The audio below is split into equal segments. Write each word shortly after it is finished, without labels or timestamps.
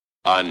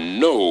I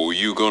know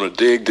you're gonna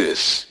dig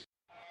this.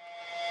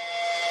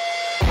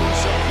 So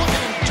look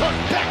at him turn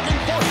back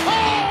and forth.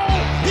 Oh!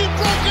 He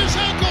broke his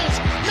ankles.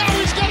 Now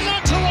he's got an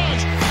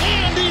entourage.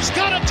 And he's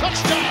got a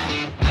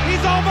touchdown. He's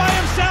all by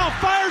himself.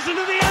 Fires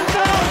into the end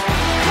zone.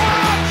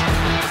 Caught!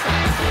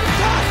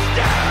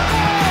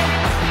 Touchdown!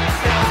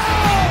 No!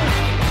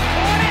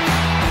 What?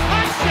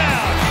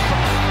 Touchdown!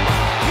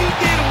 He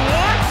did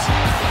what?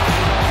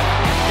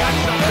 He's got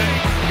something.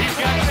 He's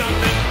got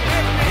something.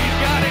 He's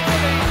got it.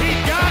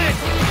 He's got it.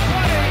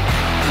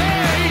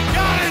 He's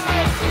got it.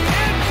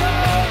 End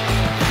zone.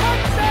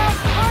 Touchdown.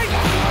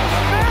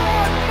 There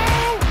are no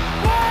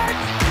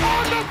flags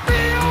on the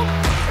field.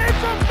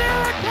 It's a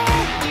miracle.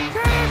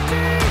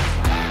 Tennessee.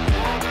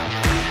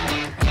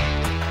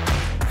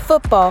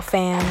 Football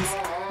fans,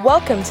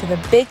 welcome to the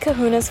Big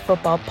Kahuna's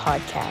Football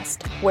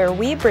Podcast, where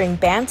we bring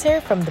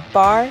banter from the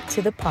bar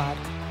to the pod.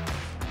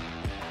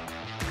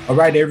 All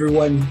right,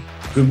 everyone.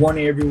 Good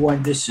morning,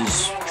 everyone. This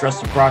is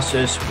Trust the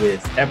Process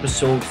with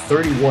episode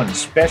 31,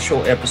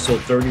 special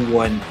episode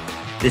 31.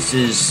 This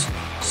is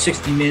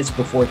 60 minutes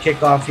before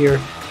kickoff here.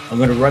 I'm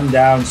going to run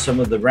down some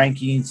of the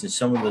rankings and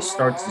some of the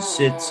starts and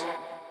sits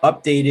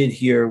updated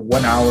here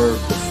 1 hour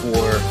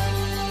before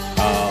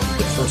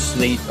the first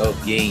slate of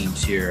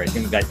games here. I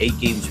think we got 8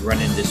 games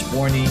running this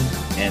morning,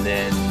 and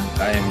then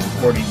I am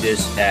recording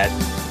this at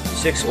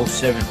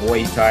 6:07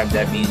 Hawaii time.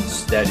 That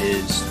means that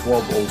is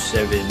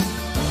 12:07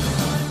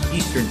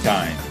 Eastern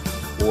time,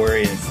 or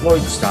in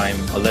Floyd's time,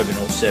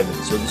 11:07.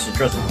 So this is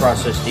Trust the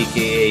Process,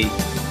 aka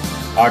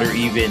Odd or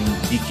Even,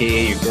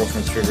 BKA your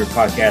girlfriend's favorite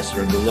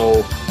podcaster in the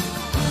low,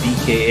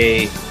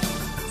 BKA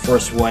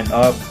first one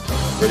up.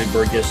 Ready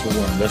Bird gets the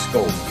one. Let's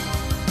go.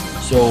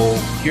 So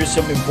here's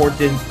some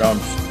important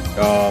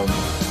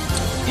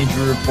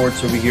injury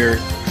reports over here.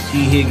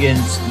 T.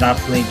 Higgins not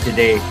playing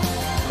today.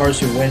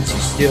 Carson Wentz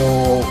is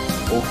still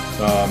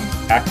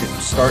active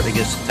to start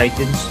against the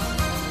Titans.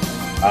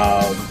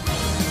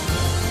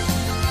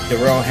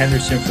 Darrell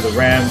Henderson for the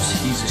Rams,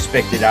 he's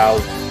expected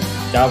out.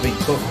 Dalvin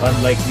Cook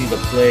unlikely to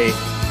play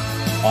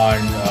on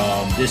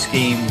this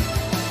game,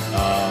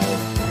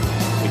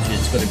 which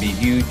is going to be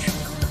huge.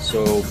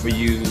 So for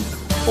you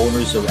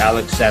owners of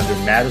Alexander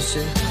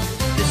Madison,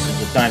 this is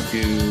the time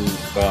to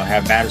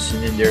have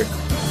Madison in there.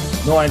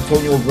 No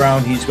Antonio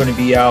Brown, he's going to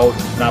be out,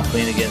 not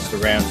playing against the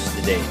Rams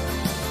today.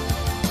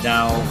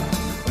 Now,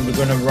 I'm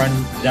going to run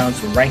down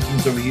some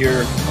rankings over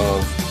here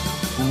of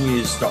who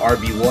is the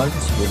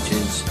RB1s, which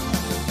is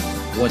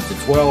 1 to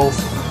 12.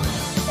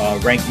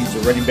 Rankings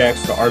of running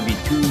backs, the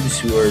RB2s,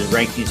 who are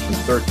rankings from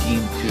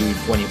 13 to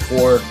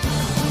 24.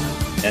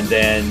 And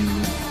then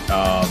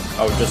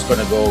I was just going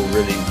to go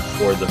really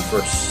for the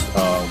first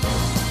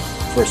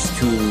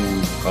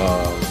two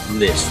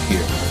lists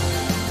here.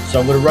 So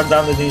I'm going to run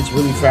down the names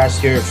really fast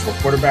here for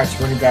quarterbacks,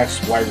 running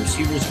backs, wide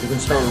receivers. We're going to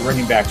start with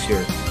running backs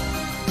here.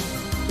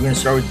 We're going to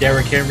start with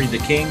Derrick Henry, the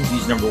King.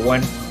 He's number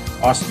 1.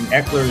 Austin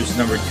Eckler is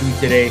number 2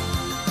 today.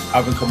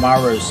 Alvin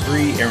Kamara is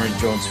 3. Aaron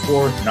Jones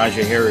 4.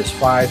 Najee Harris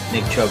 5.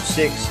 Nick Chubb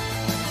 6.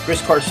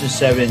 Chris Carson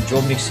 7.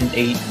 Joe Mixon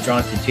 8.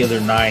 Jonathan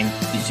Taylor 9.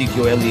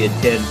 Ezekiel Elliott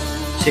 10.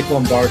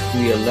 Saquon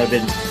Barkley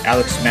 11.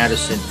 Alex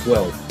Madison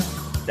 12.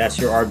 That's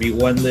your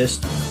RB1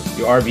 list.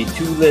 Your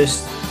RB2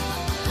 list: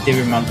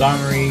 David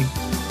Montgomery,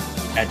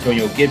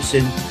 Antonio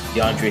Gibson,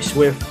 DeAndre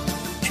Swift,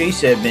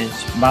 Chase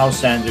Edmonds, Miles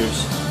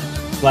Sanders,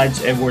 Clyde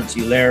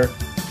Edwards-Helaire,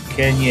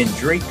 Kenyon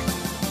Drake,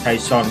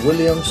 Tyson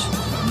Williams,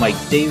 Mike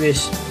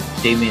Davis,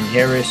 Damian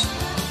Harris,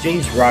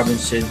 James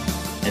Robinson,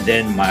 and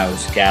then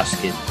Myles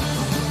Gaskin.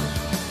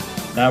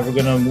 Now we're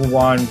going to move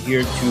on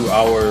here to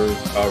our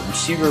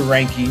receiver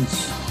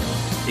rankings.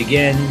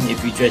 Again,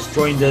 if you just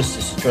joined us,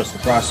 this is Trust the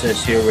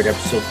Process here with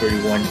episode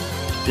 31.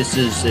 This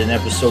is an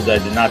episode that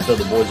I did not tell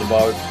the boys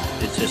about.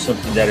 It's just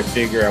something that I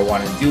figure I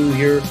want to do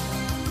here.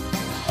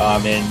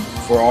 And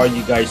for all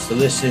you guys to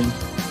listen,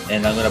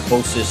 and I'm going to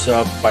post this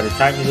up by the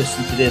time you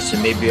listen to this,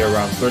 and maybe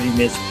around 30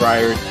 minutes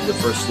prior to the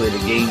first slate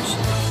of games.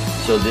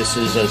 So this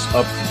is as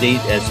up to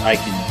date as I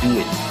can do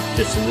it.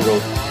 Just a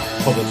little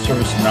public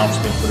service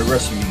announcement for the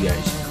rest of you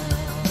guys.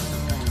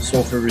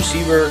 So for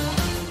receiver,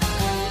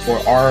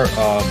 for our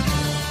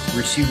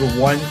receiver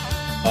 1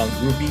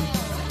 groupie,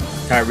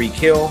 Tyreek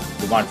Hill,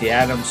 Devontae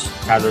Adams,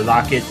 Tyler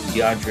Lockett,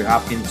 DeAndre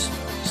Hopkins,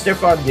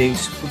 Stephon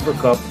Diggs, Cooper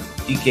Kupp,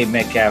 DK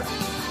Metcalf,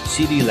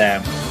 CeeDee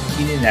Lamb,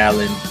 Keenan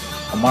Allen,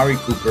 Amari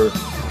Cooper,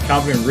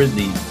 Calvin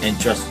Ridley, and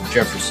Justin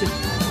Jefferson.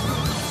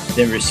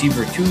 Then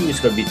receiver 2 is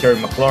going to be Terry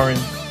McLaurin,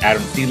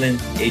 Adam Thielen,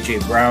 A.J.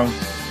 Brown,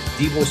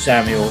 Deebo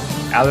Samuel,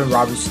 Allen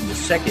Robinson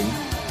II,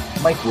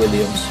 Mike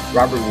Williams,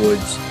 Robert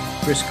Woods,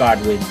 Chris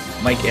Godwin,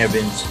 Mike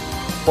Evans,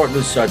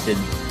 Cortland Sutton,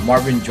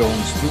 Marvin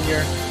Jones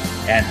Jr.,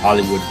 and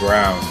Hollywood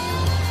Brown.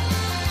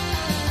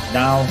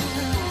 Now,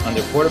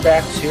 under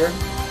quarterbacks here,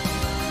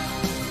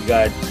 we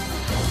got,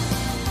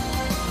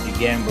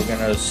 again, we're going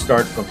to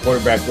start from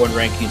quarterback 1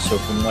 ranking, so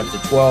from 1 to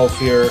 12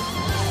 here.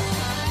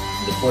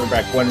 The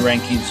quarterback 1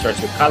 ranking starts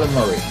with Kyler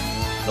Murray,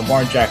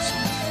 Lamar Jackson,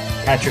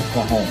 Patrick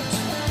Mahomes,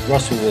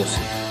 Russell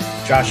Wilson,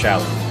 Josh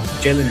Allen,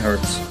 Jalen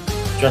Hurts,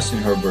 Justin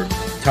Herbert,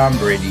 Tom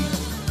Brady,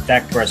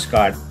 Dak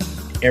Prescott,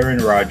 Aaron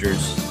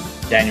Rodgers,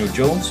 Daniel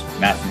Jones,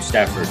 Matthew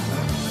Stafford.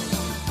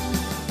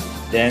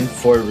 Then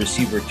for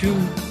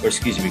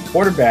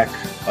quarterback,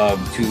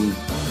 to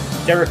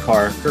Derek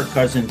Carr, Kirk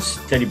Cousins,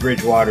 Teddy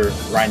Bridgewater,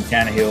 Ryan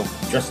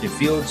Tannehill, Justin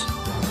Fields,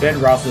 Ben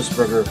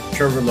Roethlisberger,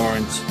 Trevor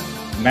Lawrence,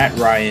 Matt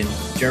Ryan,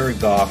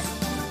 Jared Goff,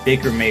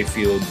 Baker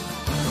Mayfield,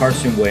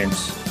 Carson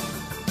Wentz,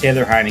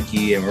 Taylor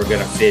Heineke, and we're going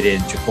to fit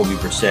in Jacoby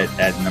Brissett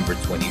at number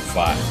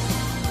 25.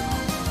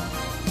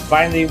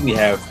 Finally, we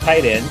have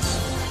tight ends.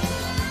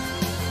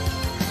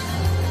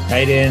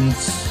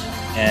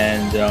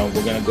 And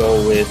we're going to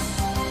go with,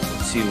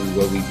 let's see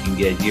what we can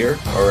get here.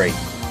 All right.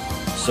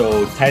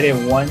 So tight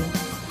end 1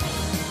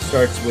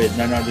 starts with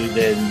none other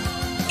than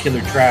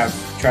Killer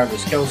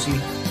Travis Kelce,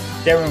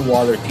 Darren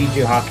Waller,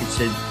 TJ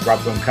Hawkinson, Rob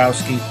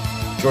Gronkowski,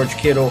 George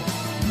Kittle,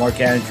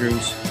 Mark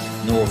Andrews,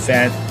 Noah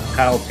Fant,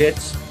 Kyle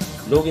Pitts,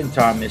 Logan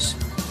Thomas,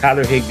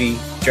 Tyler Higbee,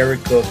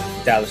 Jared Cook,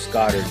 Dallas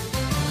Goedert.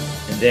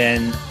 And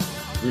then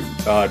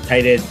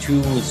tight end 2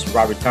 is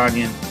Robert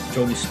Tonyan,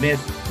 Jody Smith,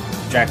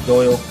 Jack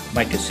Doyle,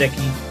 Mike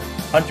Gesicki,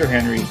 Hunter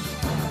Henry,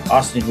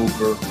 Austin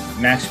Hooper,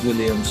 Max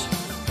Williams,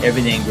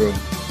 Evan Ingram,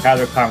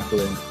 Tyler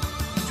Conklin,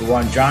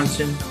 Juwan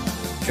Johnson,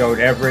 Gerald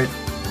Everett,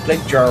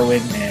 Blake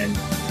Jarwin, and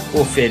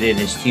will fit in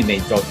his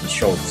teammate Dalton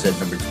Schultz at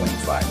number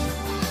 25.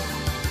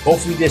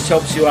 Hopefully this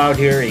helps you out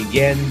here.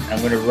 Again, I'm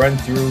going to run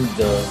through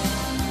the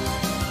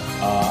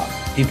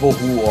people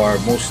who are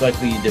most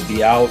likely to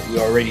be out. We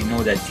already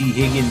know that T.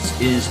 Higgins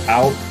is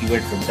out. He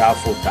went from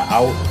doubtful to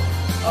out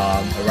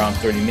around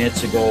 30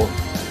 minutes ago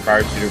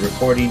prior to the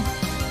recording.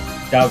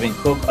 Dalvin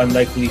Cook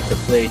unlikely to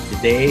play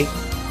today.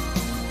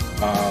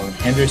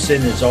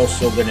 Henderson is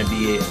also going to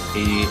be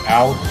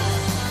out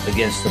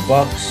against the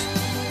Bucs.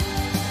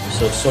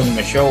 So Sony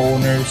Michel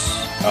owners,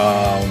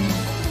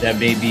 that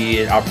may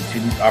be an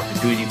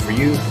opportunity for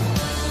you.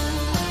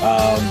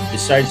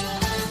 Besides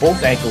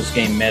both ankles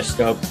getting messed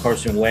up,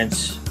 Carson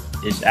Wentz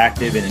is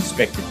active and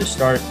expected to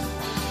start.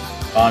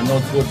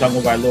 No Tua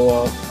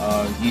Tagovailoa,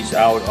 he's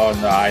out on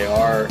the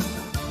IR.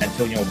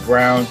 Antonio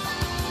Brown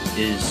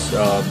is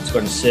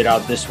going to sit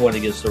out this one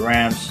against the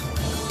Rams.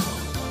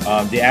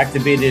 They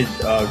activated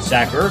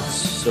Zach Ertz,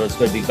 so it's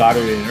going to be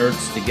Goddard and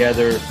Ertz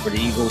together for the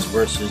Eagles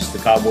versus the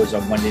Cowboys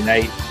on Monday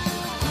night.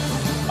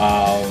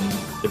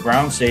 The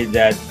Browns say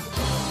that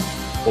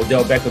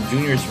Odell Beckham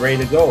Jr. is ready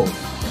to go.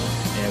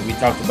 And we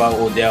talked about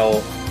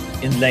Odell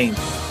in length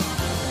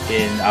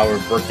in our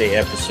birthday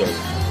episode.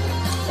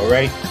 All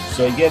right.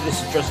 So again,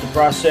 this is Trust the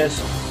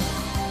Process.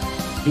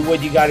 Do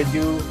what you got to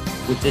do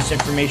with this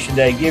information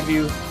that I give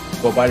you.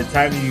 But by the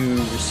time you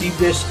receive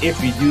this,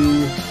 if you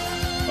do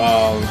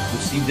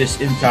receive this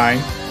in time,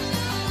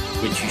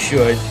 which you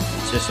should,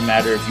 it's just a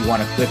matter if you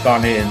want to click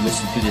on it and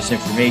listen to this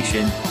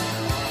information,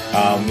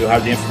 you'll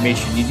have the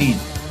information you need.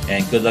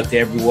 And good luck to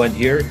everyone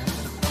here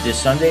this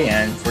Sunday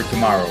and for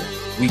tomorrow.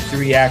 Week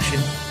 3 action,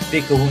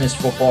 Big Kahuna's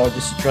Football.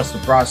 This is Trust the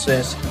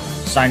Process,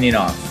 signing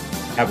off.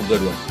 Have a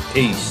good one.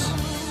 Peace.